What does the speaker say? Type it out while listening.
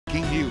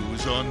Breaking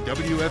news on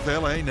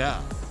WFLA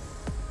Now.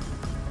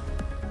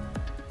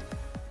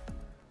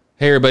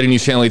 Hey everybody,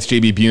 News Channel 8's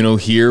JB Buno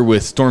here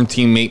with Storm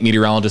Teammate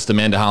meteorologist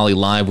Amanda Holly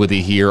live with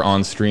you here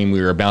on stream.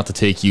 We are about to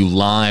take you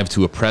live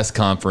to a press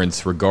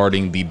conference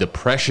regarding the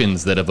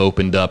depressions that have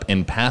opened up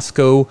in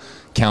Pasco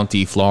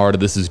County, Florida.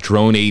 This is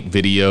Drone 8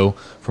 video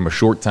from a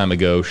short time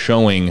ago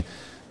showing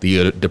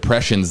the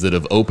depressions that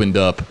have opened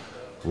up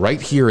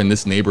right here in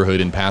this neighborhood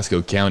in Pasco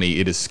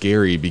County. It is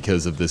scary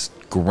because of this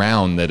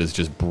ground that is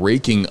just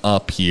breaking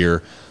up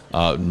here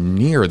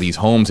near these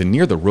homes and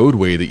near the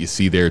roadway that you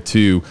see there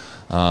too.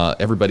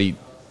 Everybody,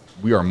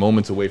 we are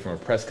moments away from a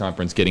press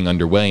conference getting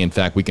underway. In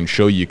fact, we can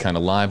show you kind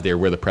of live there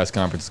where the press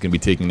conference is going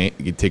to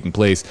be taking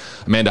place.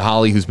 Amanda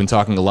Holly, who's been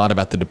talking a lot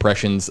about the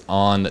depressions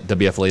on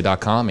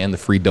WFLA.com and the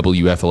free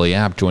WFLA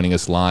app, joining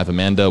us live.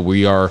 Amanda,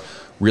 we are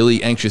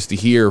really anxious to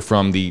hear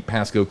from the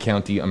Pasco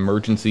County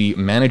Emergency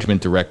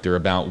Management Director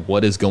about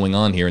what is going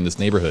on here in this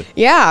neighborhood.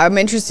 Yeah, I'm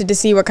interested to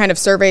see what kind of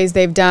surveys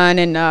they've done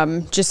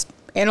and just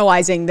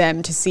analyzing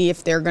them to see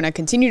if they're going to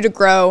continue to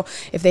grow,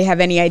 if they have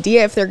any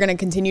idea if they're going to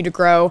continue to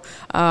grow.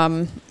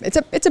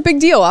 It's a big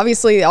deal.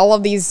 Obviously, all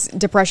of these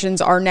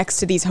depressions are next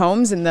to these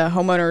homes, and the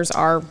homeowners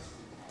are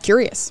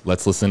curious.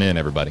 Let's listen in,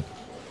 everybody.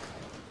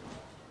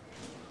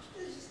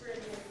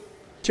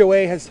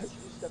 HOA has.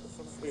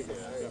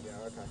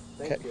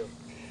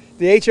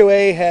 The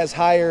HOA has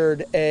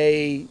hired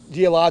a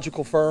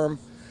geological firm.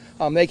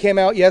 They came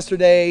out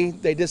yesterday.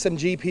 They did some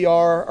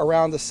GPR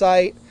around the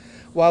site.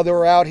 While they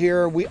were out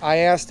here, I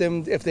asked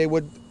them if they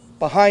would,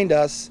 behind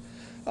us,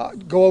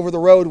 go over the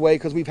roadway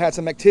because we've had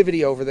some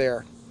activity over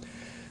there.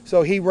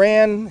 So he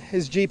ran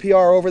his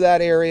GPR over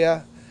that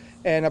area,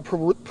 and a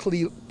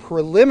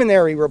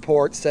preliminary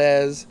report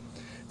says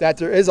that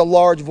there is a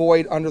large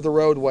void under the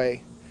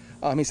roadway.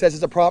 He says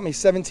it's approximately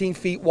 17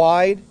 feet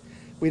wide.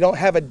 We don't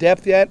have a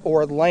depth yet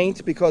or a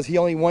length because he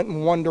only went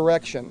in one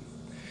direction.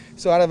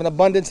 So out of an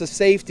abundance of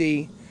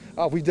safety,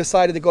 we've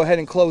decided to go ahead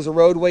and close the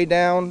roadway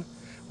down.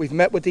 We've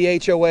met with the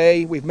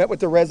HOA, we've met with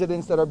the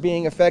residents that are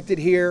being affected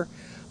here.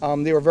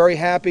 They were very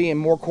happy and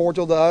more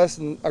cordial to us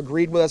and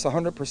agreed with us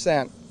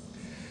 100%.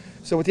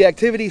 So with the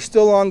activity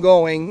still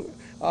ongoing,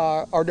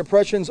 our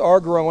depressions are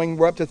growing.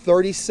 We're up to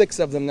 36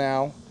 of them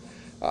now.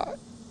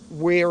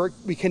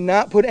 We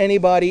cannot put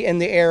anybody in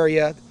the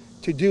area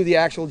to do the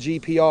actual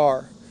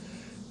GPR.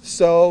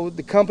 So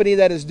the company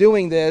that is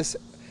doing this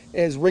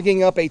is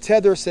rigging up a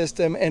tether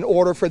system in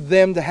order for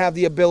them to have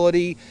the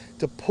ability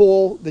to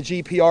pull the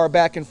GPR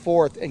back and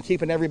forth and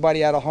keeping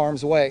everybody out of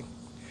harm's way.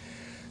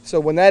 So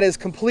when that is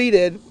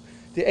completed,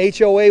 the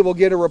HOA will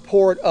get a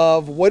report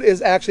of what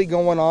is actually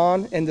going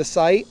on in the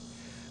site.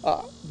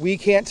 We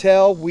can't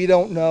tell, we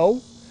don't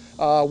know.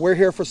 We're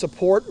here for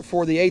support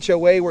for the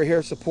HOA, we're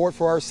here for support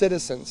for our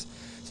citizens.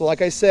 So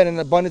like I said, in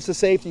abundance of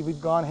safety,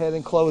 we've gone ahead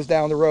and closed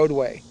down the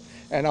roadway.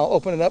 And I'll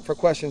open it up for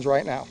questions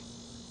right now.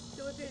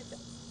 So if it's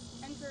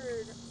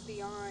entered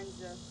beyond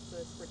just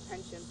this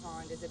retention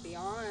pond, is it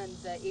beyond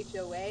the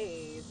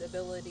HOA's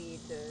ability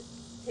to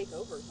take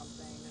over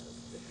something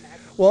of this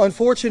magnitude? Well,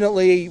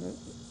 unfortunately,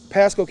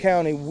 Pasco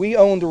County, we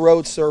own the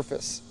road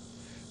surface.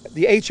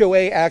 The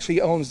HOA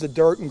actually owns the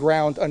dirt and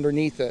ground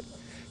underneath it.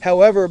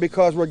 However,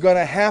 because we're going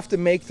to have to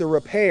make the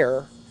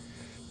repair,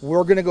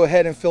 we're going to go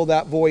ahead and fill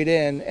that void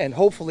in and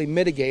hopefully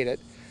mitigate it.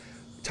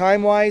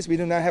 Time-wise, we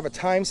do not have a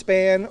time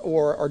span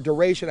or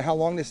duration of how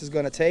long this is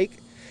going to take.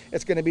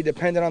 It's going to be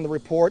dependent on the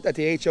report that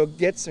the HO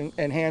gets and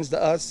hands to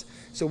us,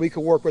 so we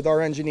can work with our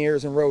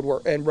engineers and road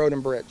and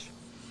bridge.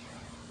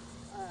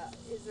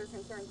 Is there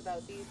concerns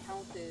about these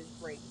houses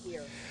right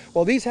here?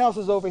 Well, these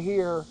houses over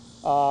here,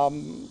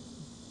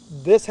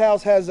 this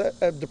house has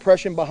a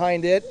depression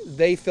behind it.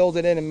 They filled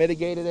it in and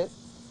mitigated it.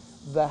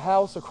 The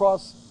house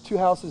across 2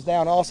 houses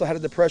down also had a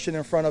depression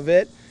in front of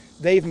it.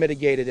 They've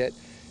mitigated it.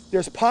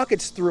 There's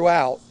pockets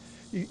throughout.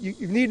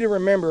 You need to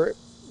remember,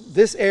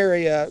 this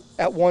area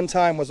at one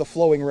time was a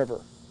flowing river.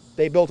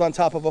 They built on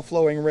top of a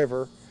flowing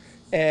river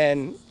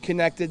and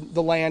connected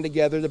the land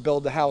together to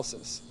build the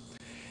houses.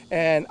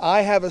 And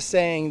I have a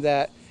saying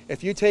that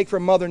if you take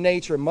from Mother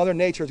Nature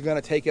is going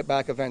to take it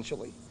back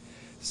eventually.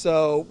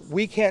 So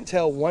we can't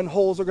tell when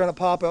holes are going to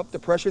pop up,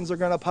 depressions are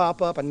going to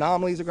pop up,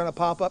 anomalies are going to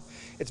pop up.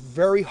 It's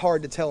very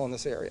hard to tell in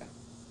this area.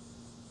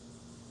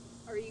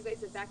 Are you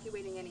guys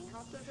evacuating any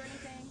houses or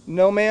anything?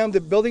 No, ma'am.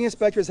 The building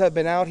inspectors have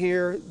been out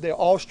here. They're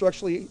all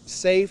structurally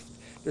safe.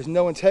 There's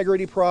no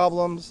integrity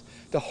problems.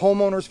 The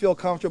homeowners feel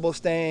comfortable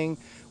staying.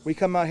 We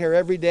come out here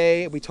every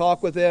day. We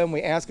talk with them.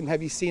 We ask them,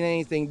 have you seen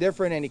anything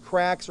different, any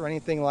cracks or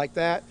anything like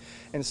that?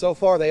 And so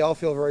far, they all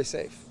feel very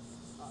safe.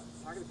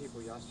 Talking to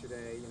people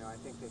yesterday, I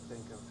think they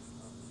think of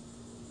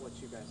what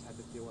you guys had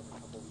to deal with a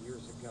couple of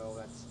years ago.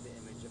 That's the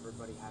image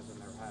everybody has in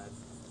their head.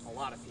 A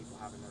lot of people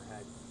have in their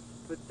head.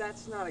 But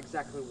that's not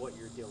exactly what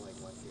you're dealing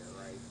with here,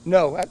 right?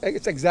 No,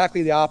 it's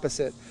exactly the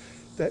opposite.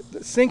 The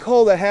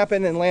sinkhole that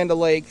happened in Land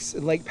O'Lakes,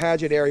 in Lake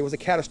Paget area, was a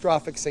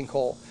catastrophic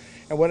sinkhole.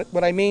 And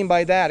what I mean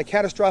by that, a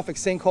catastrophic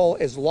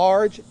sinkhole is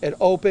large, it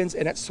opens,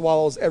 and it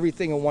swallows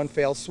everything in one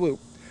fell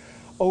swoop.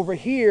 Over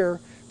here,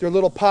 they're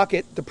little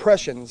pocket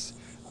depressions.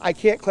 I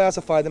can't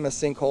classify them as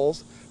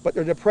sinkholes, but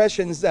they're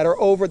depressions that are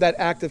over that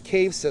active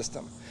cave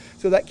system.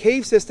 So that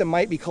cave system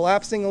might be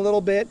collapsing a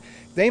little bit.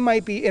 They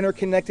might be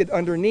interconnected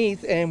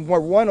underneath, and where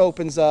one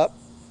opens up,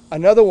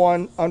 another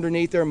one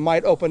underneath there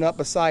might open up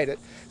beside it.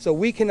 So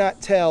we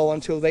cannot tell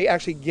until they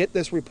actually get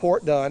this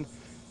report done.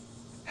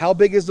 How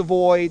big is the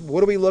void?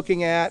 What are we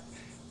looking at?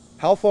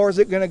 How far is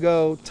it going to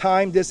go?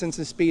 Time, distance,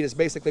 and speed is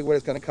basically what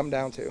it's going to come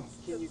down to.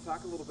 Can you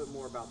talk a little bit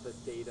more about the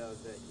data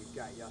that you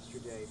got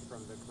yesterday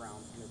from the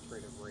ground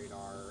penetrative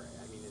radar?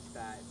 I mean, is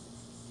that,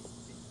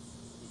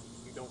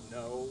 you don't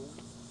know,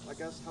 I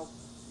guess, how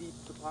deep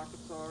the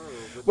pockets are?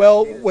 Or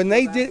Well, when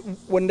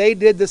they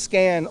did the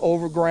scan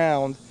over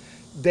ground,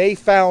 they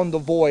found the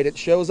void. It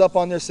shows up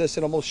on their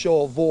system, it will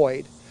show a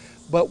void.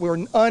 But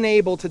we're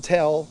unable to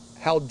tell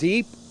how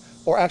deep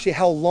or actually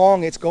how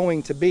long it's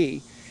going to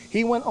be.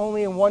 He went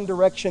only in one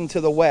direction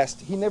to the west.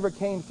 He never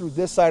came through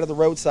this side of the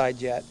roadside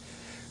yet.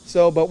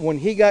 So, but when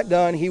he got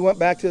done, he went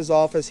back to his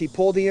office, he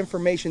pulled the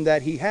information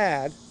that he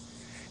had,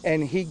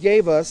 and he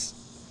gave us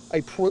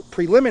a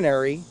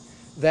preliminary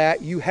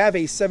that you have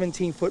a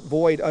 17-foot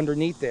void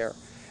underneath there.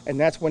 And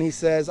that's when he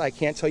says, I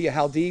can't tell you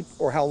how deep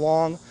or how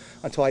long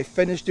until I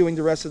finish doing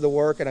the rest of the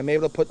work and I'm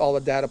able to put all the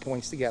data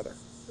points together.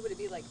 So would it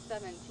be like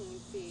 17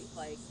 feet,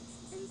 like,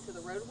 into the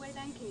roadway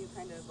then? Can you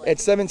kind of, like...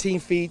 It's 17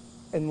 feet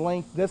in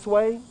length this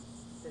way.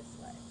 This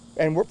way.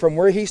 And from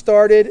where he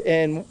started,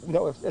 and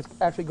no, it's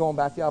actually going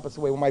back the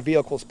opposite way where my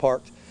vehicle's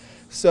parked.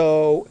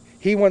 So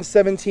he went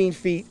 17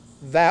 feet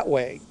that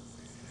way.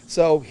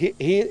 So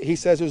he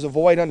says there's a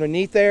void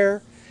underneath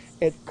there.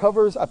 It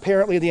covers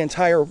apparently the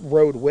entire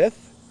road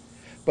width,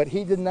 but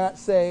he did not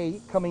say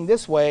coming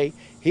this way.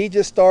 He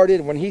just started,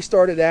 when he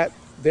started at,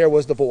 there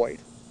was the void.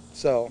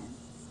 So.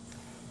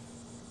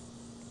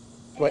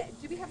 What?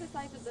 Do we have the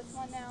size of this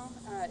one now?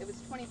 It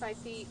was 25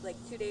 feet like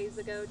 2 days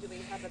ago. Do we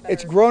have a better...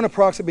 It's grown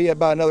approximately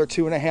about another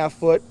 2.5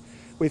 foot.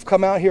 We've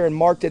come out here and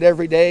marked it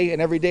every day,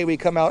 and every day we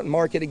come out and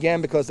mark it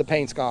again because the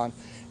paint's gone.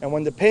 And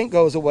when the paint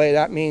goes away,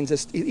 that means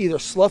it's either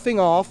sloughing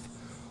off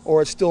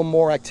or it's still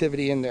more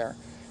activity in there.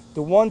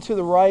 The one to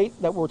the right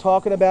that we're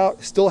talking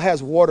about still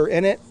has water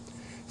in it.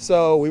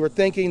 So we were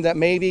thinking that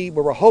maybe,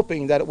 we were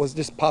hoping that it was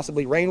just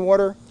possibly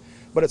rainwater,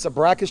 but it's a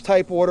brackish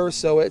type water,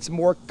 so it's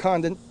more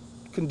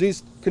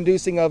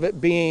conducing of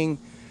it being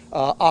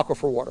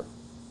aquifer water.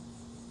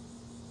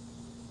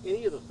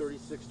 Any of the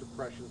 36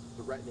 depressions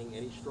threatening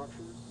any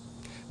structures?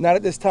 Not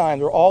at this time.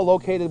 They're all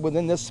located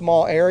within this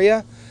small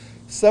area.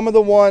 Some of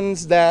the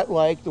ones that,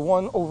 like the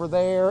one over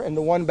there and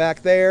the one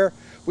back there,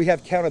 we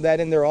have counted that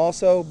in there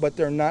also, but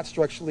they're not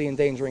structurally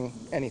endangering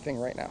anything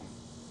right now.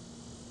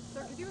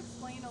 Sir, could you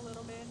explain a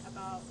little bit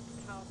about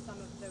how some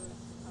of those,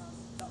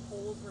 the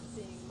holes we're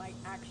seeing might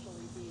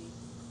actually be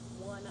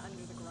one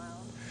under the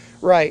ground?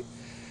 Right.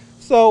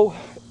 So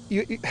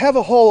you have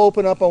a hole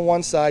open up on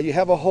one side, you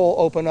have a hole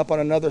open up on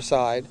another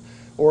side,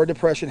 or a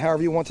depression,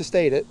 however you want to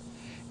state it.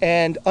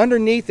 And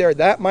underneath there,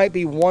 that might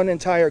be one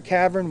entire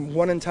cavern,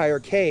 one entire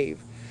cave.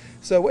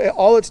 So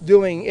all it's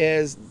doing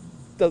is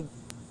the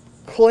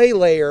clay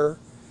layer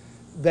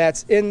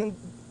that's in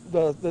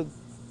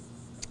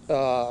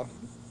I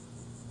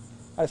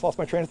just lost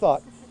my train of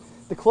thought.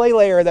 The clay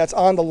layer that's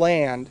on the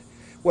land,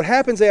 what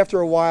happens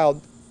after a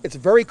while, it's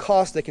very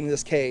caustic in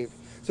this cave.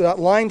 So that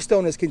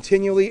limestone is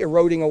continually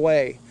eroding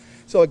away.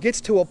 So it gets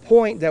to a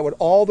point that with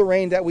all the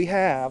rain that we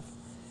have,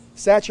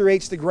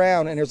 saturates the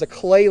ground, and there's a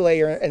clay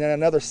layer and then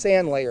another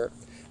sand layer.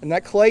 And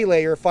that clay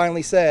layer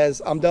finally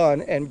says, I'm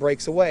done, and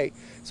breaks away.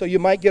 So you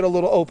might get a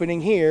little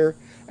opening here,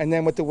 and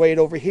then with the weight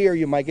over here,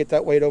 you might get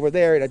that weight over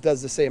there, and it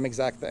does the same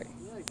exact thing.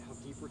 You know, like how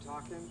deep we're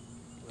talking?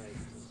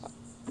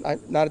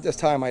 Like, Not at this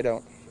time, I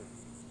don't.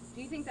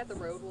 Do you think that the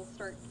road will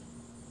start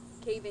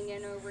caving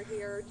in over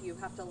here? Do you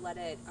have to let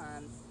it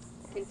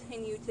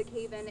continue to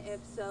cave in, if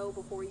so,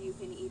 before you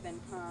can even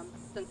come,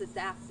 since it's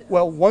active?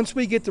 Well, once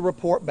we get the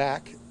report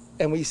back,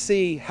 and we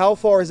see how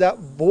far is that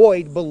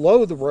void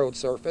below the road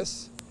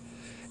surface,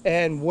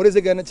 and what is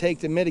it going to take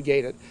to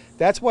mitigate it.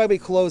 That's why we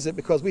close it,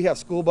 because we have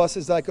school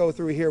buses that go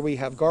through here, we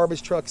have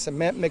garbage trucks,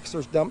 cement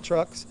mixers, dump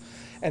trucks,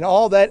 and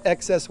all that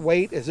excess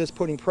weight is just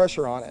putting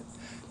pressure on it.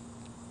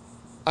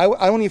 I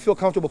don't even feel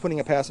comfortable putting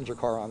a passenger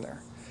car on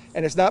there.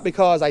 And it's not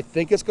because I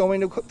think it's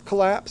going to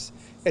collapse,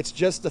 it's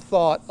just the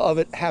thought of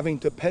it having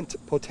the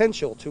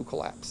potential to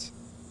collapse.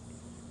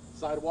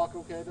 Sidewalk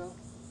okay though?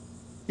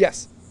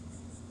 Yes.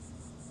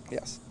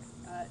 Yes.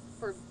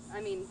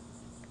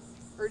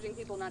 Urging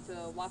people not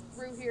to walk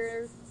through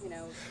here, you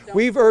know.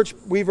 We've urged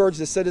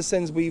the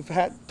citizens. We've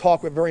had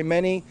talked with very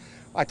many.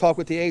 I talked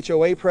with the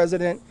HOA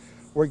president.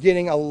 We're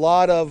getting a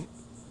lot of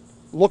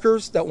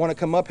lookers that want to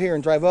come up here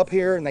and drive up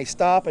here, and they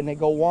stop and they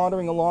go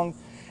wandering along.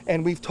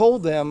 And we've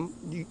told them,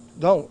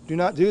 do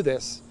not do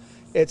this.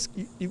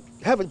 You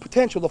have a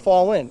potential to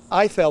fall in.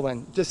 I fell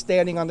in just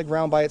standing on the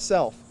ground by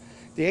itself.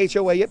 The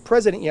HOA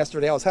president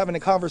yesterday, I was having a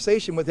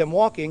conversation with him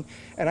walking,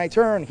 and I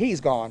turned, he's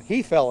gone.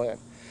 He fell in.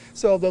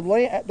 So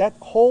that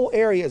whole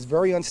area is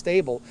very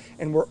unstable,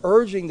 and we're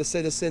urging the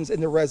citizens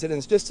and the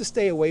residents just to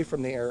stay away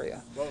from the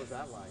area. What was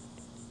that like?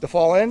 The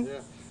fall in?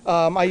 Yeah.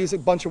 I used a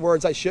bunch of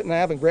words I shouldn't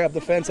have and grabbed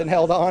the fence and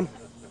held on.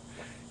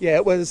 Yeah,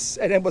 it was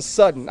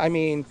sudden. I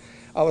mean,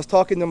 I was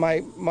talking to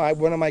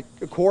one of my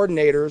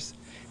coordinators,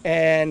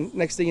 and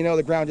next thing you know,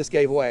 the ground just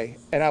gave way,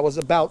 and I was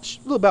about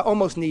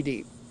almost knee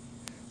deep.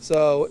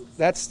 So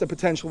that's the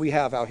potential we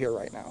have out here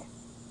right now.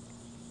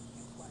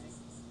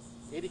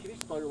 Andy, can you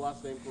spell your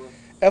last name for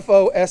us?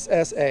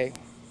 FOSSA,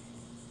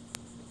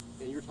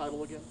 And your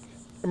title again?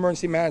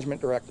 Emergency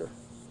Management Director.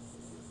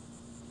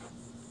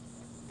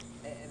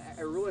 And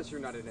I realize you're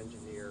not an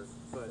engineer,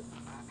 but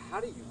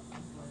how do you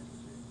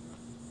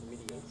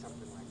remediate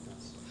something like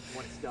this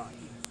when it's done?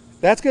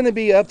 That's going to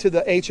be up to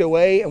the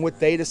HOA and what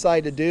they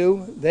decide to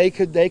do. They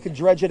could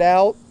dredge it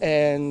out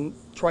and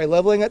try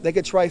leveling it. They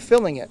could try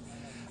filling it.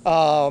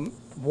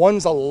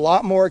 One's a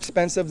lot more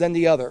expensive than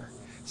the other,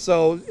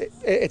 so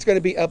it's going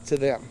to be up to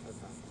them.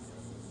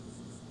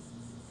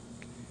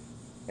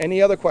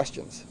 Any other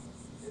questions?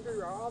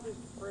 Are all these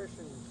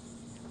depressions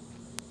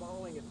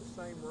falling at the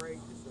same rate?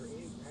 Is there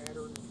any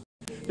pattern?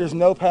 There's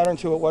no pattern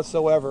to it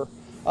whatsoever.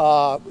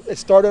 It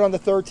started on the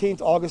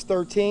 13th, August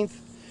 13th,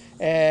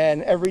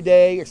 and every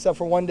day except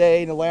for one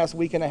day in the last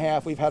week and a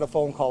half, we've had a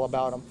phone call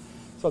about them.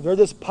 So they're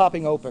just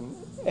popping open,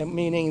 and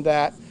meaning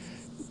that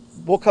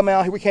we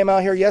came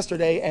out here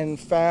yesterday and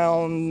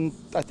found,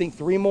 I think,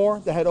 3 more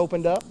that had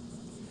opened up.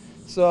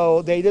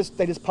 So they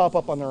just pop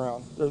up on their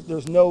own.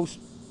 There's no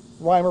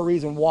rhyme or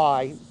reason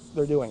why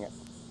they're doing it.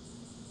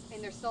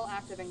 And they're still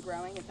active and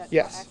growing, is that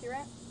Yes. still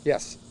accurate?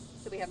 Yes.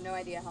 So we have no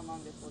idea how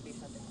long this will be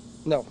shut down.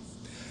 No.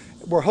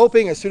 We're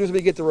hoping as soon as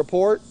we get the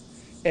report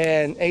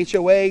and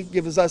HOA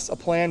gives us a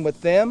plan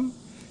with them,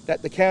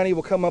 that the county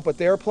will come up with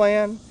their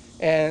plan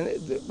and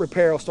the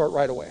repair will start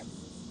right away.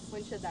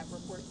 When should that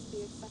report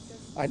be expected?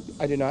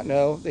 I do not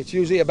know. It's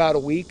usually about a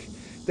week.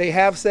 They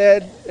have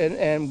said,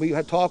 and we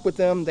have talked with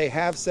them, they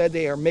have said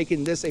they are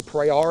making this a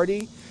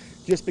priority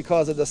just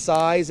because of the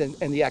size and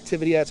the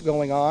activity that's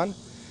going on,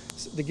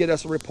 to get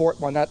us a report,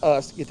 well, not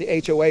us, get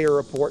the HOA a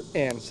report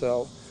in.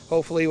 So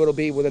hopefully it'll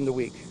be within the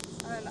week.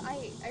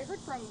 I heard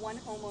from one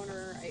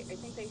homeowner, I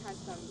think they had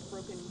some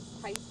broken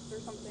pipes or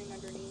something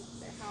underneath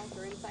their house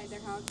or inside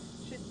their house.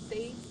 Should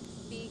they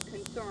be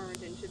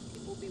concerned, and should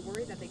people be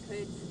worried that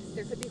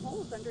there could be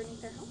holes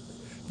underneath their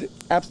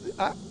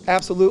houses?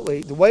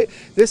 Absolutely. The way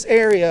this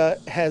area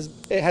has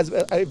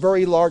a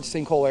very large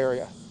sinkhole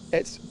area.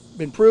 It's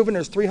been proven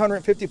there's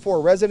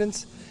 354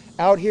 residents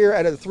out here.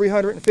 Out of the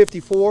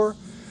 354,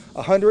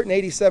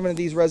 187 of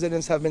these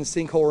residents have been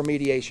sinkhole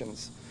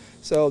remediations.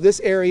 So this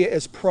area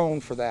is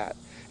prone for that.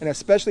 And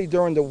especially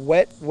during the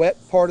wet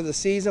part of the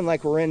season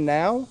like we're in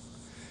now,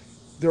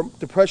 the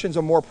depressions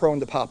are more prone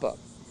to pop up.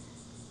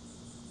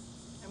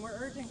 And we're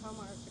urging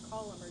homeowners to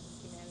call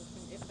emergency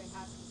management if they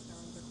have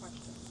concerns or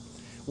questions.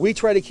 We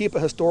try to keep a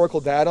historical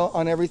data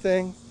on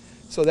everything,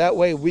 so that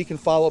way we can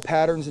follow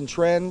patterns and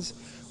trends.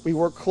 We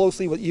work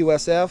closely with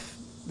USF.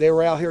 They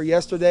were out here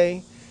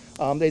yesterday.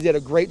 They did a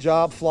great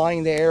job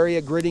flying the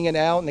area, gridding it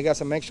out, and they got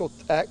some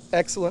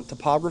excellent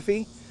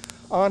topography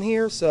on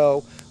here.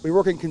 So we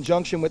work in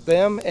conjunction with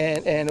them,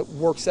 and it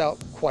works out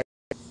quite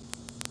well.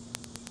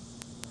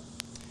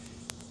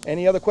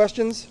 Any other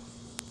questions?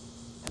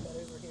 How about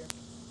over here?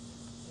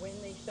 When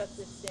they shut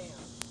this down,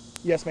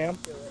 Yes, ma'am.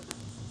 do it,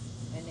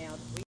 and now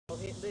we all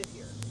live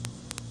here,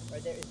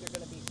 is there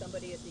going to be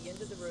somebody at the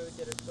end of the road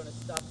that is going to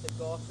stop the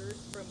golfers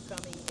from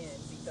coming in,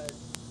 because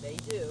they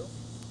do,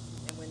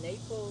 and when they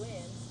pull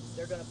in,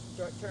 they're going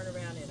to turn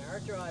around in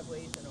our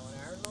driveways and on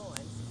our lawn.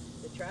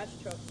 The trash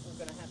trucks are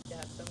going to have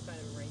some kind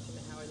of arrangement.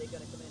 How are they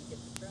going to come in and get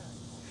the trash?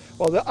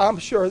 Well, I'm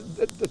sure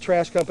the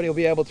trash company will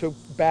be able to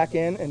back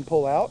in and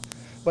pull out.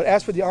 But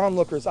as for the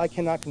onlookers, I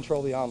cannot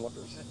control the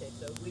onlookers. Okay,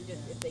 so we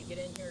just, if they get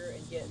in here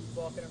and get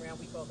walking around,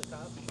 we call the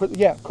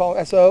cops?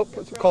 Call SO,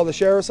 call the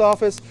sheriff's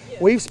office. Yeah.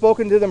 We've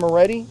spoken to them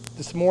already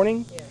this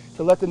morning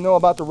to let them know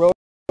about the road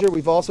closure.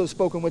 We've also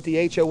spoken with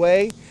the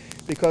HOA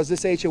because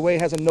this HOA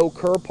has a no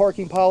curb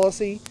parking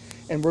policy,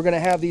 and we're going to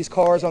have these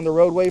cars on the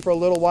roadway for a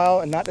little while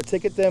and not to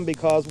ticket them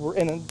because we're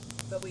in a...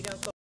 But we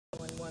don't call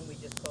 911, we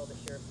just call the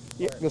sheriff's department.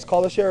 Yeah, just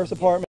call the sheriff's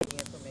department. The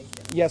information.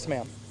 Yes,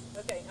 ma'am.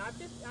 Okay,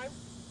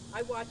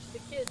 I watch the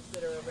kids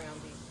that are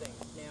around these things.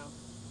 Now,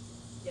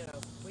 you know,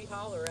 we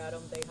holler at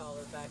them, they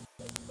holler back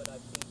at us, but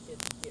I've seen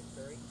kids get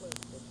very close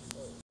to the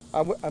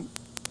pole.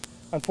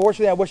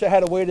 Unfortunately, I wish I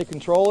had a way to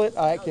control it.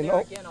 There again,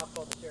 I'll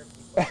call the sheriff's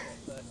department,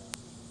 but,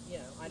 you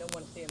know, I don't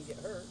want to see them get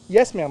hurt.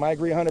 Yes, ma'am, I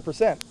agree 100%.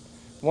 100%.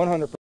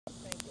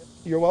 Thank you.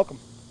 You're welcome.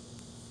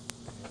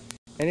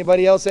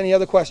 Anybody else, any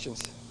other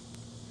questions?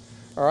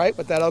 All right,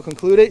 with that, I'll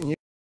conclude it. And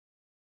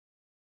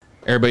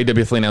Everybody,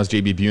 WFLA Now's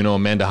JB Buno,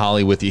 Amanda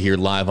Holly with you here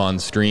live on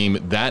stream.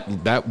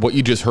 That what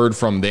you just heard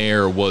from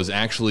there was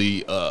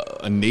actually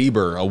a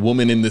neighbor, a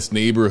woman in this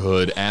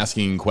neighborhood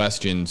asking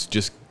questions.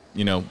 Just,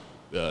 you know,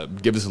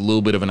 give us a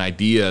little bit of an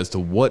idea as to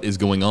what is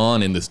going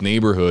on in this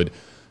neighborhood.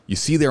 You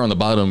see there on the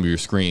bottom of your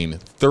screen,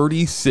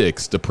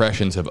 36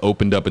 depressions have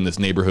opened up in this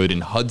neighborhood in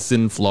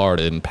Hudson,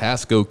 Florida, in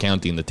Pasco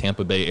County in the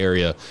Tampa Bay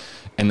area.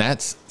 and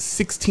that's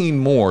 16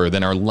 more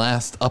than our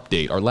last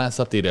update. Our last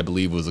update, I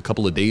believe, was a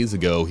couple of days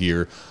ago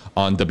here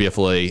on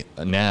WFLA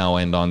Now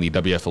and on the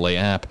WFLA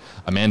app.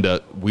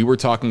 Amanda, we were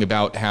talking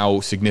about how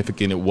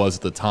significant it was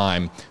at the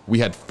time. We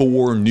had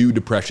 4 new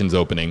depressions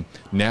opening.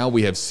 Now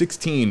we have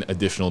 16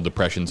 additional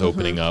depressions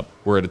opening up.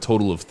 We're at a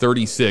total of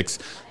 36.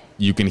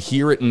 You can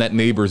hear it in that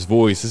neighbor's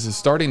voice. This is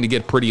starting to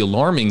get pretty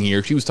alarming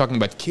here. She was talking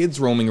about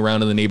kids roaming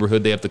around in the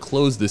neighborhood. They have to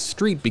close this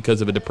street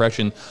because of a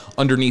depression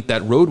underneath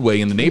that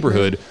roadway in the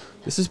neighborhood.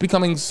 This is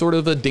becoming sort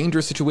of a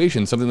dangerous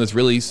situation, something that's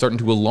really starting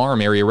to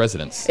alarm area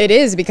residents. It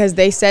is, because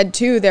they said,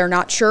 too, they're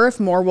not sure if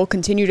more will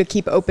continue to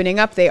keep opening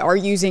up. They are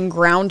using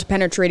ground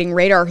penetrating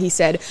radar, he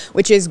said,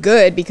 which is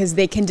good because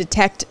they can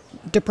detect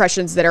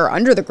depressions that are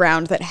under the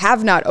ground that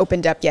have not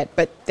opened up yet,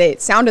 but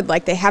it sounded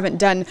like they haven't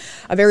done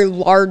a very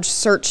large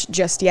search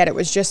just yet. It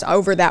was just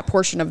over that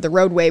portion of the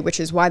roadway, which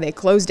is why they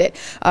closed it.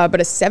 But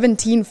a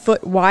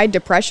 17-foot wide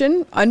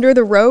depression under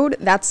the road,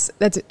 that's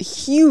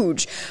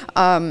huge.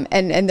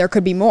 And there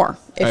could be more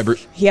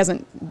if he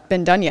hasn't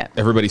been done yet.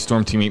 Everybody,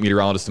 Storm Team 8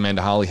 meteorologist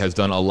Amanda Holly has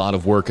done a lot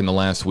of work in the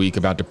last week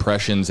about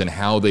depressions and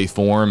how they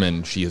form,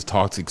 and she has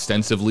talked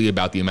extensively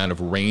about the amount of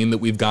rain that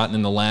we've gotten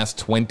in the last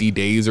 20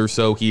 days or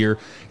so here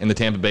in the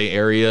Tampa Bay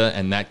area,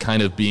 and that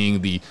kind of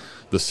being the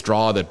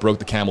straw that broke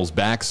the camel's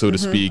back, so to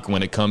speak,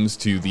 when it comes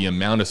to the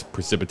amount of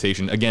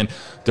precipitation. Again,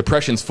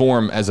 depressions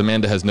form, as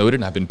Amanda has noted,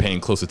 and I've been paying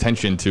close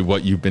attention to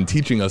what you've been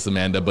teaching us,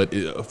 Amanda, but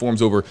it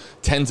forms over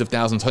tens of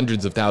thousands,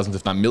 hundreds of thousands,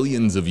 if not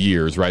millions of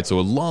years, right? So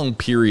a long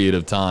period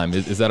of time.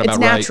 Is that about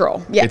right? It's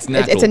natural. Yeah, it's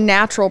natural. It's a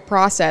natural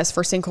process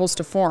for sinkholes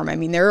to form. I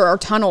mean, there are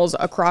tunnels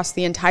across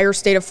the entire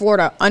state of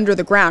Florida under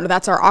the ground.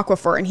 That's our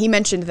aquifer, and he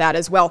mentioned that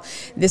as well.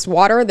 This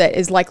water that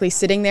is likely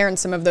sitting there in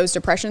some of those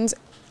depressions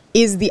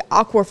is the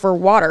aquifer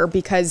water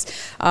because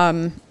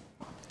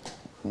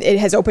it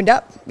has opened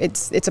up.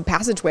 It's a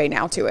passageway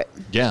now to it.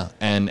 Yeah,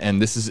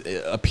 and this is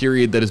a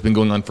period that has been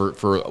going on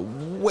for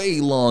way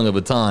long of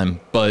a time,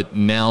 but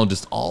now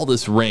just all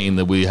this rain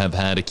that we have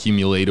had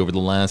accumulate over the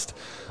last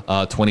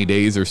 20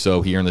 days or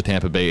so here in the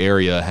Tampa Bay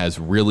area has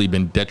really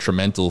been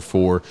detrimental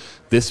for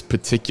this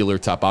particular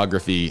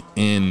topography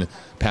in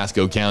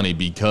Pasco County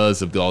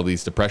because of all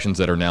these depressions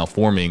that are now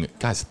forming.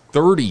 Guys,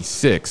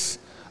 36.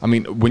 I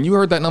mean, when you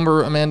heard that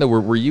number, Amanda,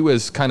 were you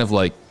as kind of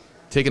like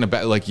taken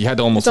aback, like you had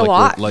to almost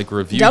like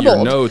review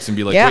your notes and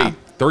be like, wait,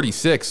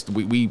 36?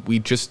 We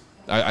just,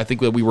 I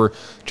think that we were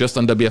just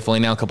on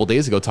WFLA Now a couple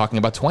days ago talking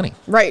about 20.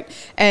 Right,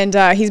 and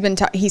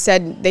he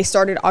said they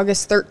started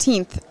August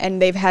 13th, and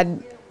they've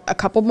had a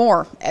couple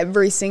more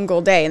every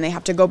single day, and they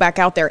have to go back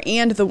out there,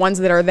 and the ones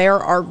that are there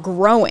are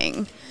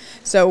growing.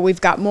 So we've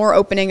got more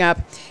opening up,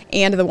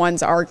 and the ones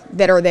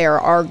that are there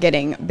are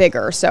getting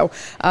bigger. So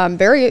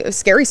very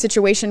scary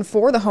situation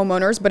for the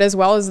homeowners, but as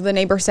well as the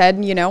neighbor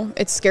said, you know,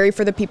 it's scary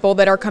for the people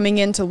that are coming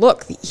in to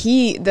look.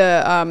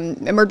 The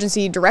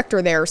emergency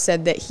director there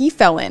said that he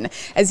fell in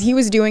as he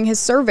was doing his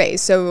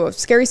surveys. So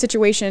scary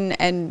situation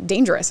and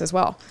dangerous as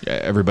well. Yeah,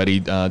 everybody,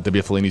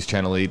 WFLA News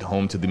Channel 8,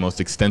 home to the most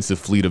extensive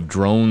fleet of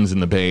drones in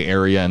the Bay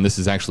Area. And this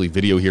is actually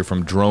video here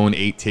from Drone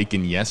 8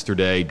 taken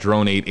yesterday.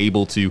 Drone 8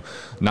 able to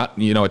not,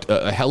 you know,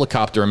 a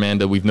helicopter,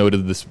 Amanda, we've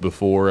noted this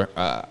before.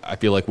 I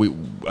feel like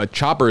a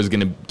chopper is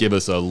going to give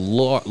us a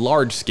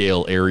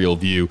large-scale aerial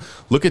view.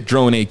 Look at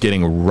Drone 8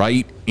 getting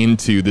right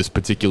into this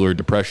particular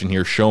depression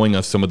here, showing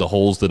us some of the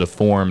holes that have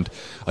formed.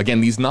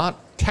 Again, these not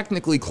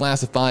technically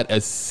classified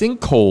as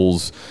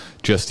sinkholes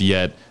just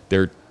yet.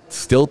 They're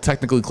still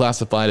technically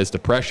classified as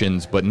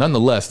depressions, but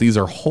nonetheless, these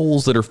are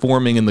holes that are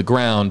forming in the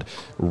ground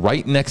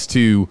right next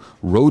to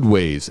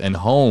roadways and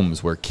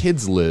homes where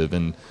kids live,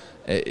 and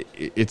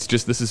it's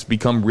just, this has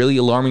become really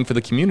alarming for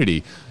the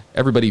community.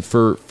 Everybody,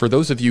 for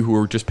those of you who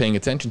were just paying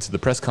attention to the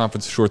press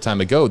conference a short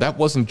time ago, that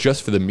wasn't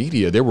just for the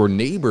media. There were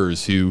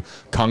neighbors who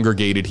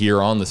congregated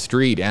here on the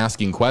street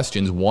asking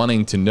questions,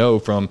 wanting to know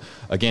from,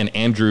 again,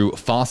 Andrew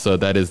Fossa,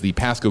 that is the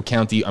Pasco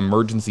County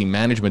Emergency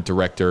Management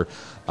Director,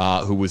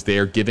 who was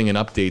there giving an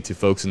update to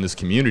folks in this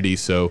community.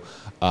 So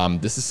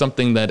this is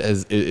something that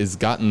has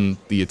gotten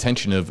the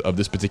attention of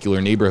this particular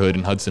neighborhood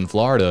in Hudson,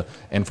 Florida,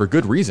 and for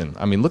good reason.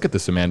 I mean, look at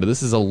this, Amanda.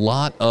 This is a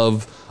lot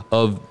of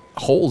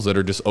holes that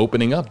are just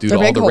opening up due to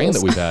all the rain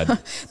that we've had.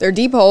 They're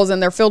deep holes,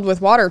 and they're filled with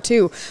water,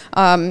 too.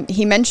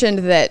 He mentioned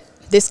that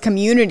this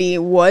community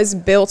was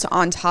built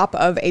on top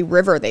of a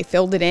river. They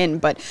filled it in,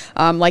 but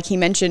like he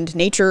mentioned,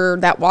 nature,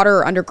 that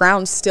water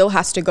underground still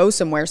has to go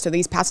somewhere. So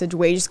these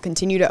passageways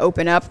continue to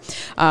open up.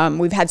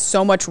 We've had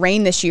so much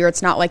rain this year.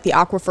 It's not like the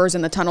aquifers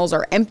and the tunnels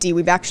are empty.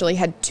 We've actually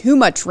had too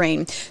much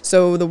rain.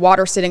 So the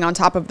water sitting on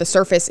top of the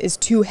surface is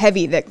too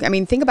heavy. I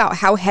mean, think about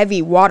how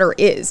heavy water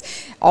is.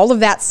 All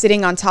of that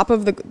sitting on top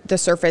of the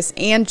surface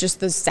and just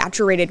the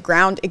saturated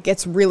ground, it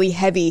gets really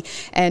heavy.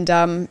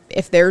 And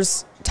if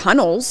there's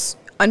tunnels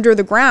under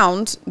the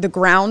ground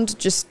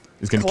just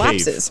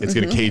collapses. Cave. It's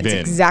going to cave in.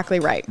 That's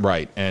exactly right.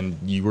 Right. And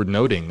you were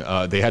noting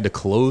they had to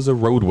close a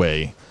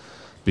roadway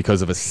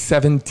because of a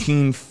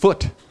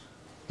 17-foot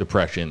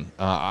depression.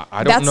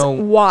 I don't know.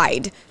 That's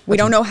wide. We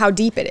don't know how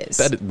deep it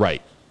is.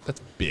 Right.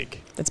 That's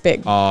big. That's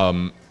big.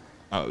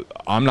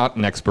 I'm not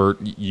an expert.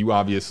 You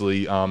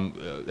obviously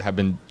have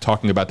been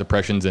talking about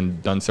depressions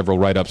and done several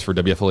write-ups for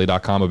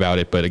WFLA.com about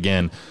it. But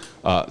again,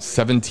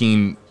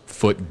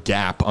 17-foot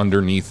gap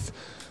underneath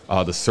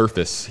the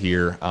surface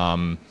here.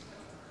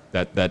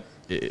 That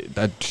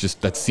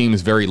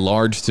seems very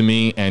large to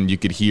me, and you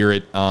could hear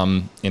it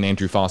in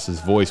Andrew Foss's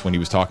voice when he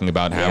was talking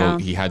about how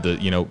he had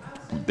to,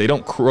 they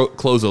don't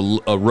close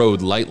a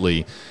road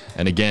lightly.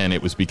 And again,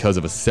 it was because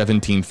of a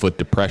 17-foot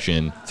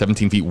depression,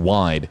 17 feet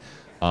wide,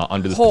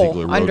 under this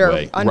particular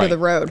roadway. Under the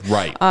road.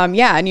 Right.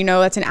 Yeah, and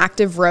that's an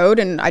active road,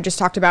 and I just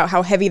talked about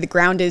how heavy the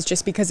ground is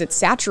just because it's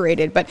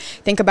saturated. But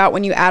think about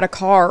when you add a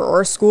car or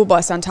a school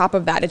bus on top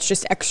of that, it's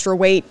just extra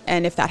weight.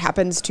 And if that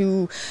happens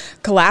to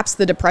collapse,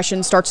 the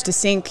depression starts to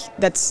sink.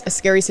 That's a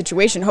scary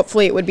situation.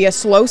 Hopefully it would be a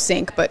slow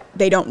sink, but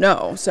they don't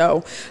know.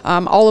 So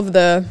all of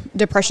the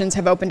depressions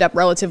have opened up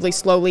relatively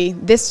slowly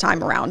this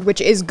time around,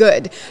 which is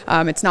good.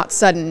 It's not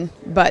sudden,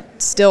 but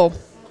still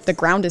the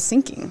ground is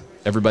sinking.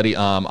 Everybody,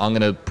 I'm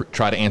going to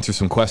try to answer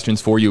some questions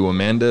for you.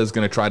 Amanda is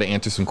going to try to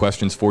answer some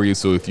questions for you.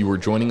 So if you were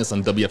joining us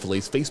on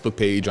WFLA's Facebook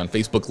page, on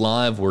Facebook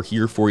Live, we're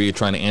here for you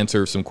trying to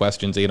answer some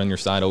questions. Aid on your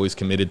side, always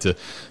committed to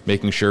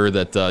making sure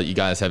that you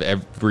guys have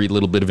every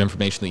little bit of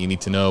information that you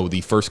need to know.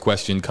 The first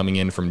question coming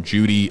in from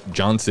Judy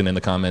Johnson in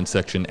the comments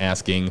section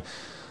asking,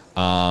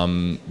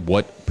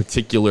 what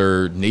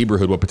particular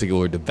neighborhood, what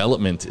particular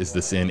development is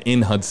this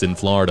in Hudson,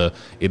 Florida?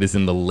 It is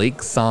in the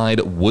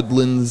Lakeside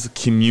Woodlands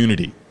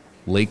community.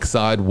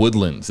 Lakeside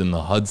Woodlands in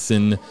the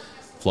Hudson,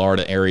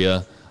 Florida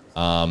area.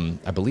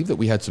 I believe that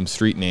we had some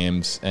street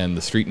names, and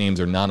the street names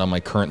are not on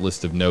my current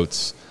list of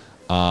notes.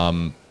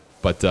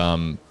 But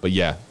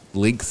yeah,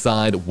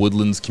 Lakeside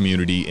Woodlands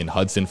community in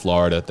Hudson,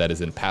 Florida. That is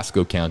in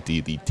Pasco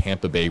County, the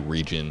Tampa Bay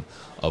region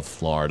of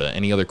Florida.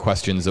 Any other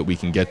questions that we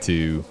can get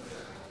to?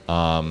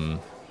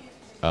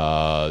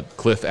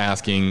 Cliff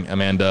asking,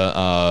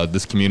 Amanda,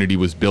 this community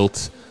was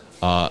built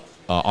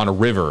on a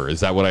river. Is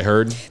that what I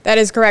heard? That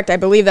is correct. I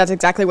believe that's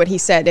exactly what he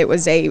said. It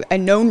was a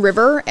known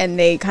river, and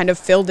they kind of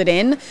filled it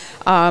in,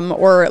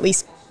 or at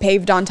least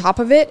paved on top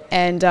of it.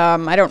 And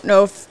I don't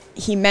know if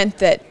he meant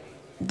that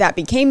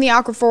became the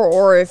aquifer,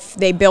 or if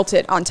they built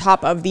it on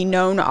top of the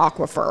known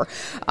aquifer.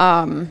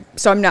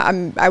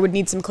 So I would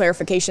need some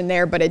clarification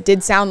there, but it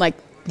did sound like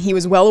he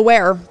was well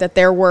aware that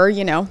there were,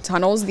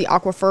 tunnels. The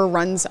aquifer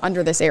runs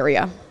under this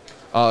area.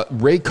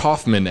 Ray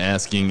Kaufman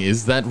asking,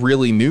 is that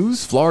really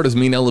news? Florida's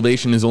mean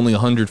elevation is only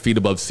 100 feet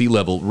above sea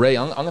level. Ray,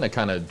 I'm going to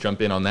kind of jump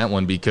in on that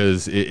one,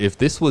 because if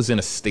this was in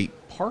a state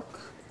park,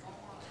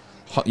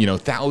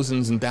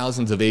 thousands and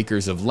thousands of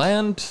acres of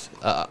land,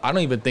 I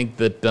don't even think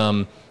that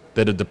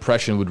that a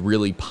depression would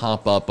really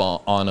pop up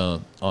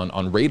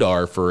on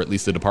radar for at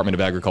least the Department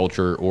of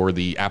Agriculture or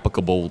the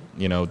applicable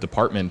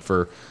department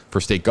for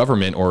state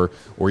government or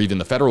even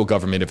the federal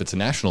government if it's a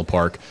national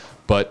park.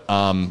 But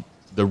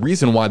the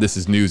reason why this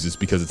is news is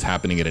because it's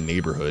happening in a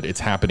neighborhood. It's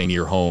happening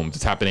near homes.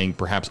 It's happening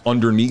perhaps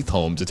underneath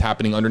homes. It's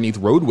happening underneath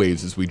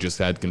roadways, as we just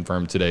had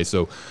confirmed today.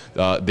 So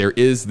there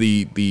is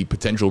the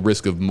potential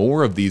risk of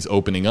more of these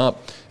opening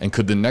up. And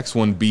could the next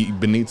one be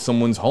beneath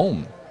someone's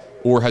home?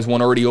 Or has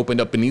one already opened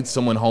up beneath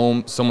someone's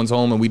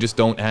home, and we just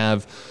don't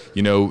have,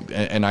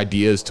 an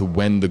idea as to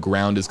when the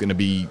ground is going to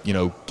be,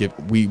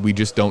 we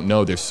just don't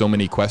know. There's so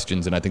many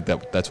questions, and I think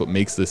that's what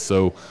makes this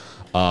so,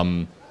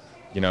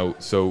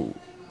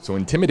 so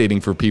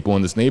intimidating for people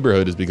in this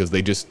neighborhood, is because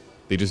they just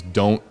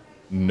don't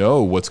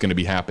know what's going to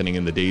be happening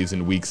in the days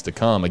and weeks to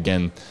come.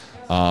 Again,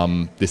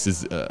 this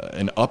is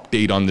an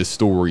update on this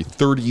story.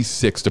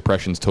 36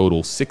 depressions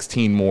total,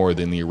 16 more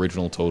than the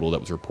original total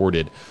that was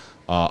reported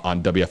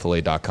on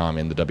WFLA.com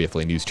and the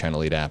WFLA News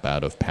Channel 8 app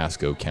out of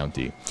Pasco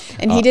County.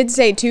 And he did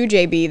say too,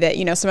 JB,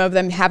 that some of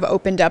them have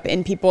opened up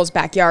in people's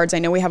backyards. I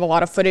know we have a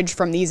lot of footage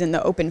from these in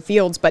the open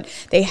fields, but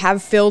they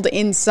have filled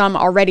in some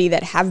already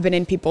that have been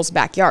in people's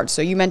backyards.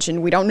 So you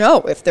mentioned we don't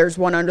know if there's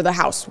one under the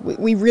house.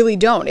 We really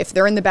don't. If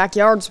they're in the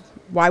backyards,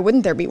 why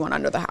wouldn't there be one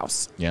under the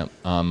house? Yeah.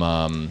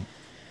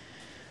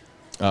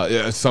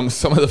 Some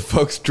of the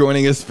folks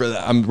joining us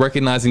I'm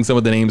recognizing some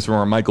of the names from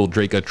our Michael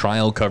Draka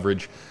trial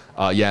coverage.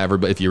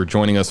 Everybody, if you were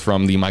joining us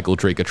from the Michael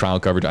Draka trial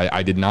coverage,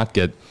 I did not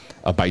get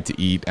a bite to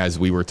eat as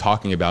we were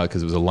talking about,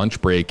 because it was a lunch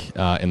break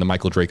in the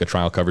Michael Draka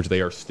trial coverage. They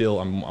are still,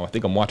 I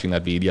think I'm watching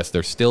that feed. Yes,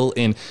 they're still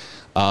in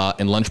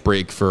lunch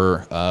break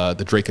for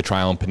the Draka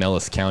trial in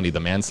Pinellas County, the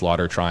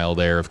manslaughter trial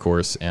there, of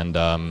course, and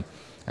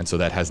so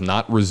that has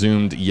not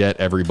resumed yet,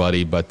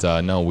 everybody. But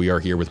no, we are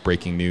here with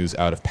breaking news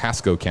out of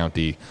Pasco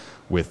County,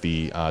 with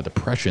the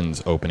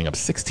depressions opening up.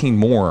 16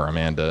 more,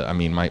 Amanda. I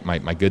mean,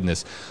 my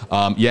goodness.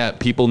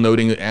 People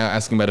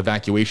asking about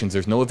evacuations.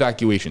 There's no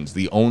evacuations.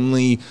 The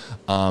only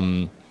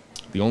thing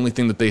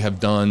that they have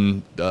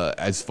done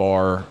as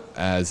far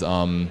as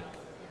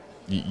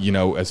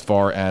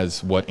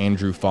what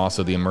Andrew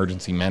Fossa, the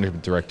emergency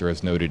management director,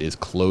 has noted, is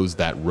close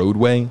that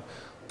roadway.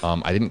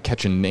 I didn't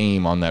catch a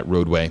name on that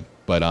roadway,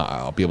 but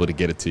I'll be able to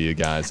get it to you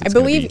guys. I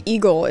believe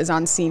Eagle is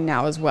on scene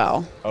now as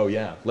well. Oh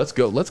yeah, let's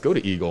go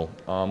to Eagle.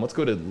 Let's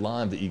go to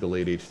live to Eagle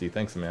 8 HD.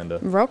 Thanks, Amanda.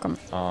 You're welcome.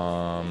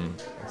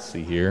 Let's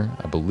see here.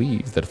 I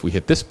believe that if we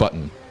hit this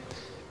button,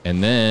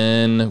 And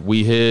then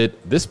we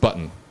hit this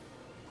button.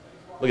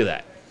 Look at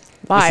that.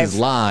 Live. This is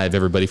live,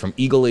 everybody, from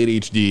Eagle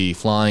 8 HD,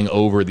 flying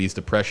over these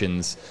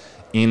depressions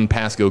in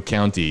Pasco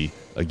County.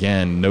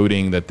 Again,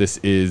 noting that this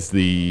is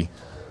the,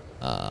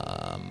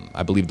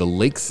 I believe the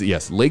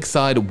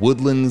Lakeside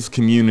Woodlands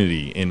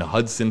community in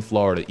Hudson,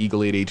 Florida.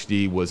 Eagle 8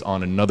 HD was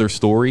on another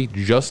story,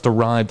 just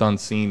arrived on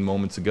scene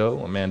moments ago.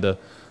 Amanda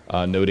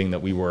noting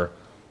that we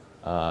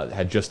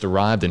had just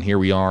arrived, and here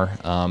we are.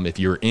 If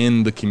you're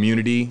in the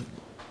community,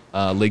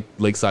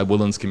 Lakeside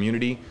Woodlands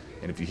community,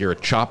 and if you hear a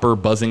chopper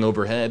buzzing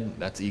overhead,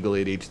 that's Eagle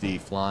 8 HD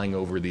flying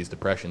over these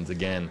depressions.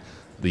 Again,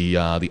 the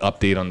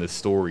update on this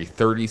story,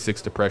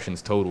 36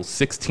 depressions total,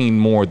 16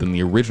 more than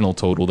the original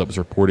total that was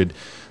reported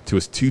to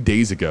us 2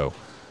 days ago,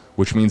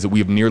 which means that we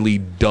have nearly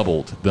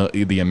doubled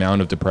the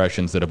amount of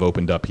depressions that have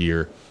opened up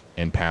here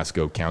in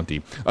Pasco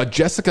County.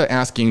 Jessica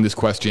asking this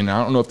question,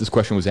 I don't know if this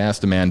question was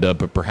asked, Amanda,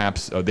 but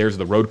perhaps there's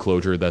the road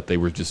closure that they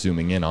were just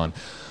zooming in on.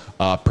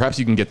 Perhaps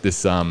you can get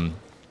this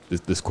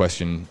this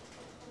question,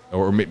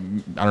 or I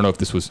don't know if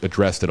this was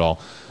addressed at all.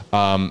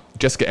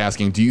 Jessica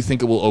asking, do you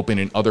think it will open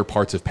in other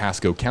parts of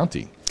Pasco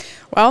County?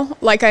 Well,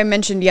 like I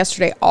mentioned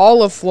yesterday,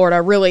 all of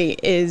Florida really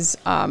is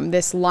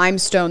this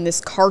limestone,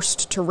 this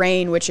karst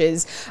terrain, which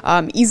is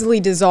easily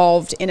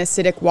dissolved in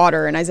acidic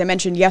water. And as I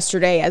mentioned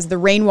yesterday, as the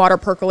rainwater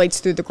percolates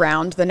through the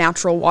ground, the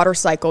natural water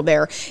cycle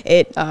there,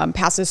 it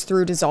passes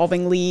through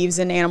dissolving leaves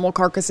and animal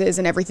carcasses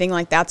and everything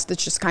like that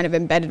that's just kind of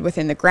embedded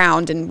within the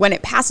ground. And when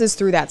it passes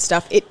through that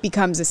stuff, it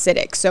becomes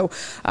acidic. So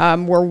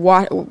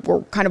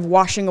we're kind of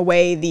washing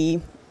away the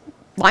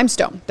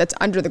limestone that's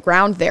under the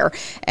ground there.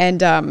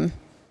 And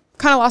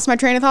kind of lost my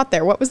train of thought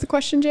there. What was the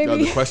question, JB? No,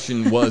 the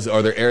question was,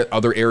 are there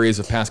other areas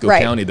of Pasco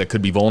County that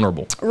could be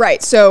vulnerable?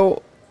 Right.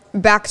 So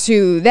back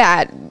to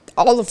that,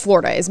 all of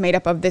Florida is made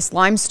up of this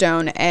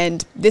limestone,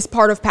 and this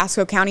part of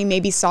Pasco County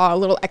maybe saw a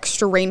little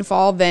extra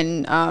rainfall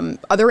than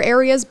other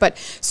areas, but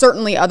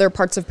certainly other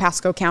parts of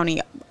Pasco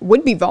County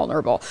would be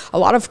vulnerable. A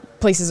lot of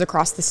places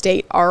across the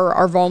state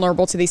are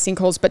vulnerable to these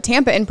sinkholes, but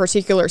Tampa in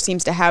particular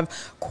seems to have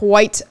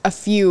quite a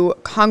few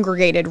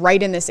congregated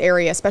right in this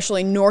area,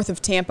 especially north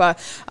of Tampa,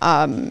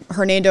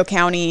 Hernando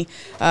County,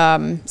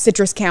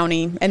 Citrus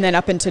County, and then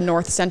up into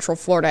north central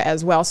Florida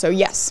as well. So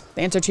yes,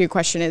 the answer to your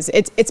question is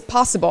it's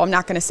possible. I'm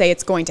not going to say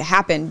it's going to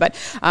happen, but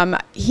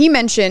he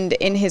mentioned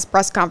in his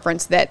press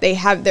conference that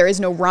there is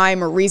no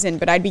rhyme or reason,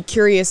 but I'd be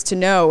curious to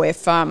know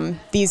if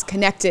these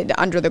connected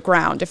under the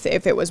ground, if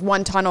it was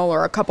one tunnel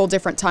or a couple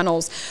different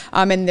tunnels,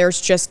 and there's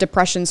just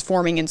depressions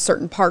forming in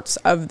certain parts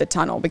of the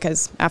tunnel,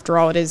 because after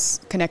all, it is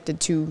connected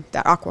to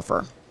that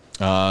aquifer.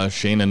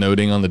 Shayna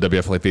noting on the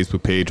WFLA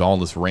Facebook page, all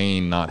this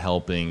rain not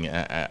helping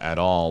at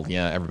all.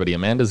 Yeah, everybody,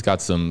 Amanda's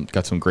got some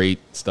great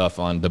stuff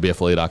on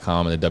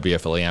WFLA.com and the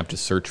WFLA app.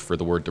 Just search for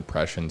the word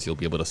depressions. You'll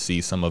be able to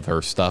see some of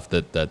her stuff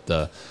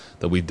that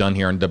we've done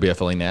here on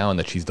WFLA Now and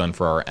that she's done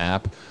for our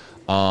app.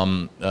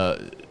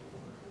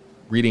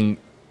 Reading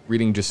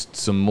just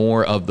some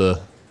more of the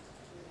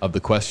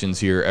questions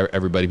here,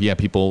 everybody. Yeah,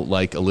 people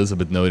like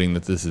Elizabeth noting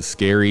that this is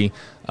scary.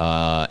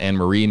 Anne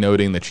Marie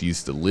noting that she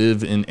used to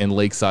live in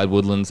Lakeside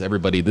Woodlands.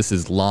 Everybody, this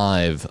is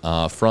live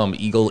from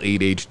Eagle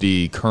 8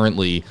 HD,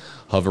 currently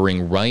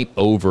hovering right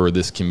over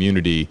this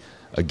community.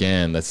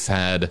 Again, that's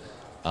had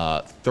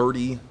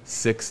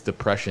 36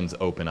 depressions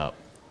open up.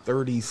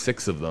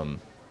 36 of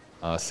them,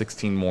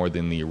 16 more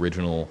than the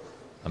original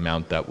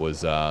amount that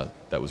was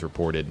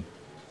reported.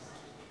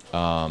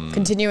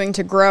 Continuing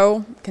to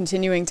grow,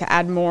 continuing to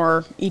add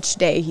more each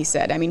day, he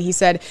said. I mean, he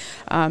said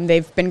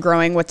they've been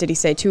growing, what did he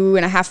say,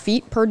 2.5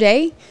 feet per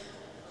day?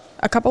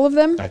 A couple of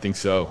them? I think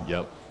so,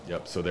 yep.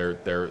 So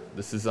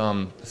this is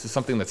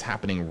something that's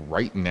happening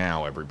right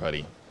now,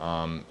 everybody.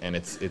 And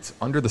it's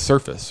under the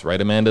surface,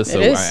 right, Amanda? So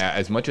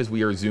as much as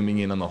we are zooming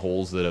in on the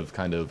holes that have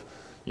kind of,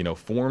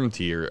 formed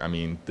here, I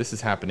mean, this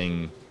is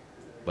happening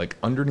like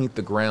underneath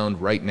the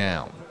ground right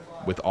now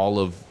with all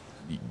of,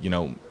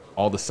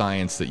 all the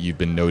science that you've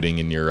been noting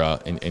in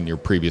your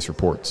previous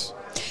reports.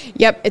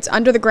 Yep, it's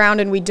under the ground,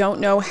 and we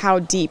don't know how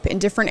deep. In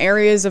different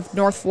areas of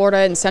North Florida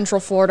and Central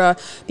Florida,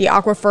 the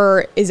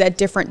aquifer is at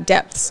different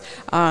depths.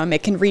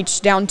 It can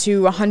reach down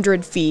to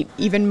 100 feet,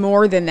 even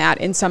more than that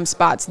in some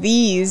spots.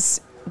 These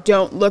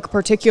don't look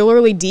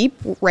particularly deep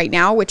right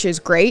now, which is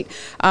great.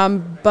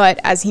 But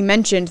as he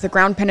mentioned, the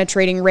ground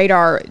penetrating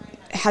radar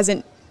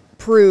hasn't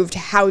proved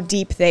how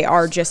deep they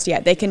are just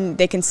yet. They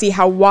can see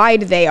how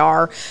wide they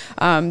are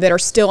that are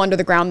still under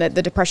the ground, that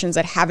the depressions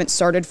that haven't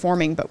started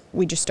forming, but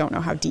we just don't know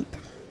how deep.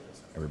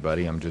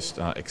 Everybody, I'm just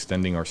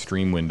extending our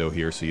stream window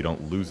here so you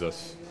don't lose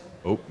us.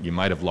 Oh, you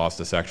might have lost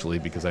us actually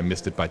because I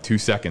missed it by 2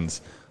 seconds.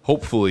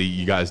 Hopefully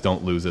you guys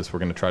don't lose us. We're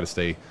going to try to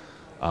stay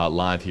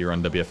live here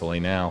on WFLA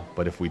Now,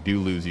 but if we do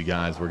lose you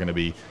guys, we're going to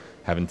be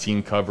having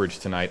team coverage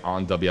tonight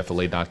on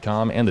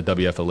WFLA.com and the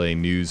WFLA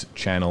News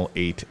Channel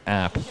 8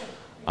 app.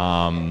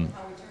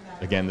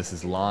 Again, this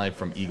is live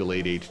from Eagle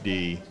 8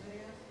 HD.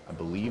 I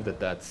believe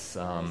that's,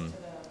 is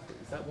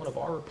that one of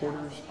our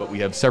reporters? But we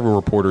have several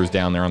reporters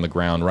down there on the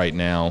ground right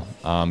now,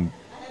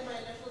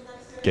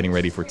 getting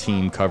ready for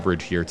team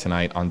coverage here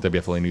tonight on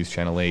WFLA News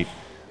Channel 8.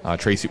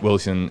 Tracy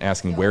Wilson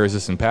asking, where is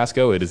this in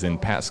Pasco? It is in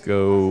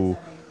Pasco.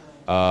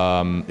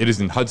 It is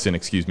in Hudson,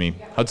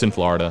 Hudson,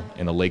 Florida,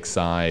 in the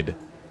Lakeside.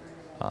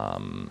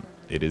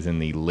 It is in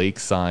the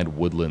Lakeside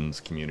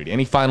Woodlands community.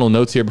 Any final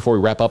notes here before we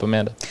wrap up,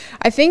 Amanda?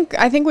 I think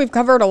we've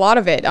covered a lot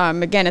of it.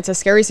 Again, it's a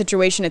scary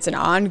situation. It's an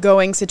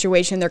ongoing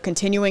situation. They're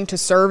continuing to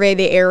survey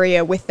the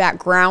area with that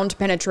ground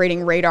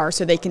penetrating radar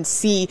so they can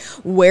see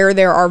where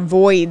there are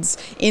voids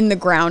in the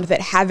ground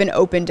that haven't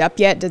opened up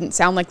yet. Doesn't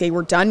sound like they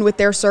were done with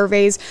their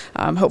surveys.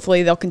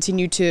 Hopefully they'll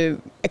continue to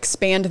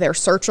expand their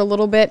search a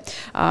little bit.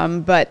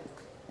 But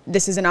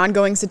this is an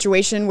ongoing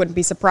situation. Wouldn't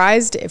be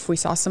surprised if we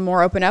saw some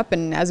more open up.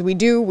 And as we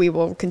do, we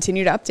will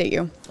continue to update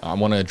you. I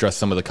want to address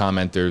some of the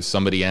commenters.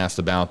 Somebody asked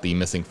about the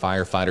missing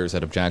firefighters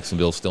out of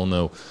Jacksonville. Still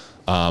no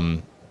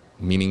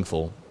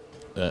meaningful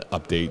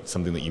update,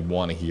 something that you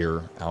want to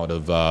hear out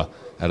of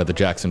the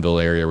Jacksonville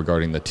area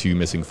regarding the 2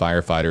 missing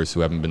firefighters who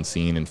haven't been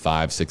seen in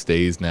 5-6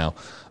 days now.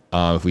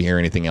 If we hear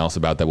anything else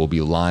about that, we'll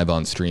be live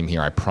on stream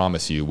here. I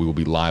promise you, we will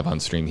be live on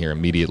stream here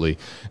immediately.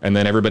 And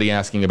then everybody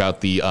asking about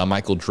the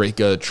Michael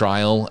Draka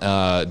trial.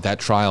 That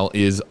trial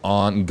is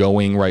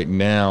ongoing right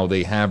now.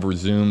 They have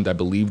resumed. I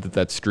believe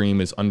that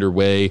stream is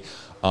underway.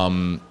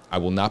 I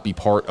will not be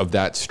part of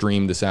that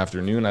stream this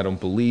afternoon, I don't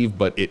believe,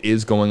 but it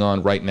is going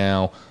on right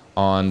now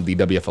on the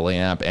WFLA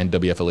app and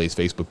WFLA's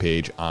Facebook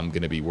page. I'm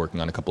going to be working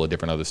on a couple of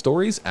different other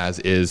stories, as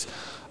is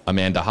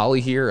Amanda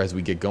Holly here as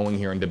we get going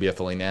here on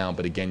WFLA Now.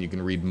 But again, you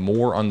can read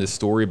more on this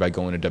story by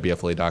going to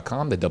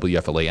WFLA.com, the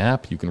WFLA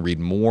app. You can read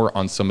more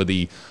on some of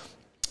the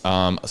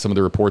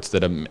reports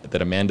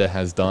that Amanda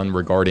has done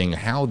regarding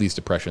how these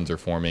depressions are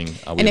forming.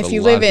 And if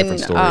you live in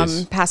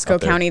Pasco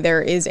County,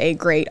 there is a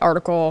great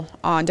article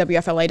on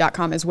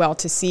WFLA.com as well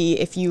to see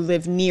if you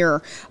live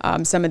near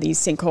some of these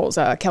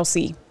sinkholes.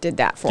 Kelsey did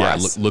that for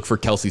us. Look for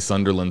Kelsey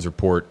Sunderland's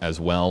report as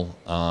well.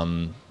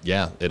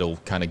 It'll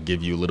kind of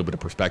give you a little bit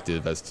of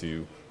perspective as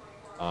to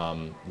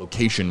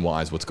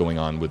location-wise what's going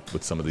on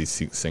with some of these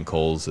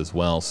sinkholes as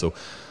well. So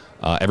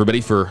everybody,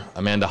 for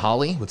Amanda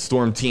Holly with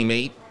Storm Team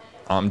 8,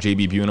 I'm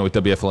JB Buno with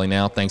WFLA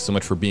Now. Thanks so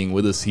much for being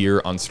with us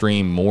here on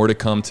stream. More to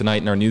come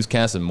tonight in our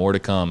newscast and more to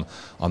come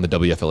on the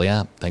WFLA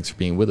app. Thanks for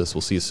being with us.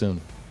 We'll see you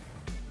soon.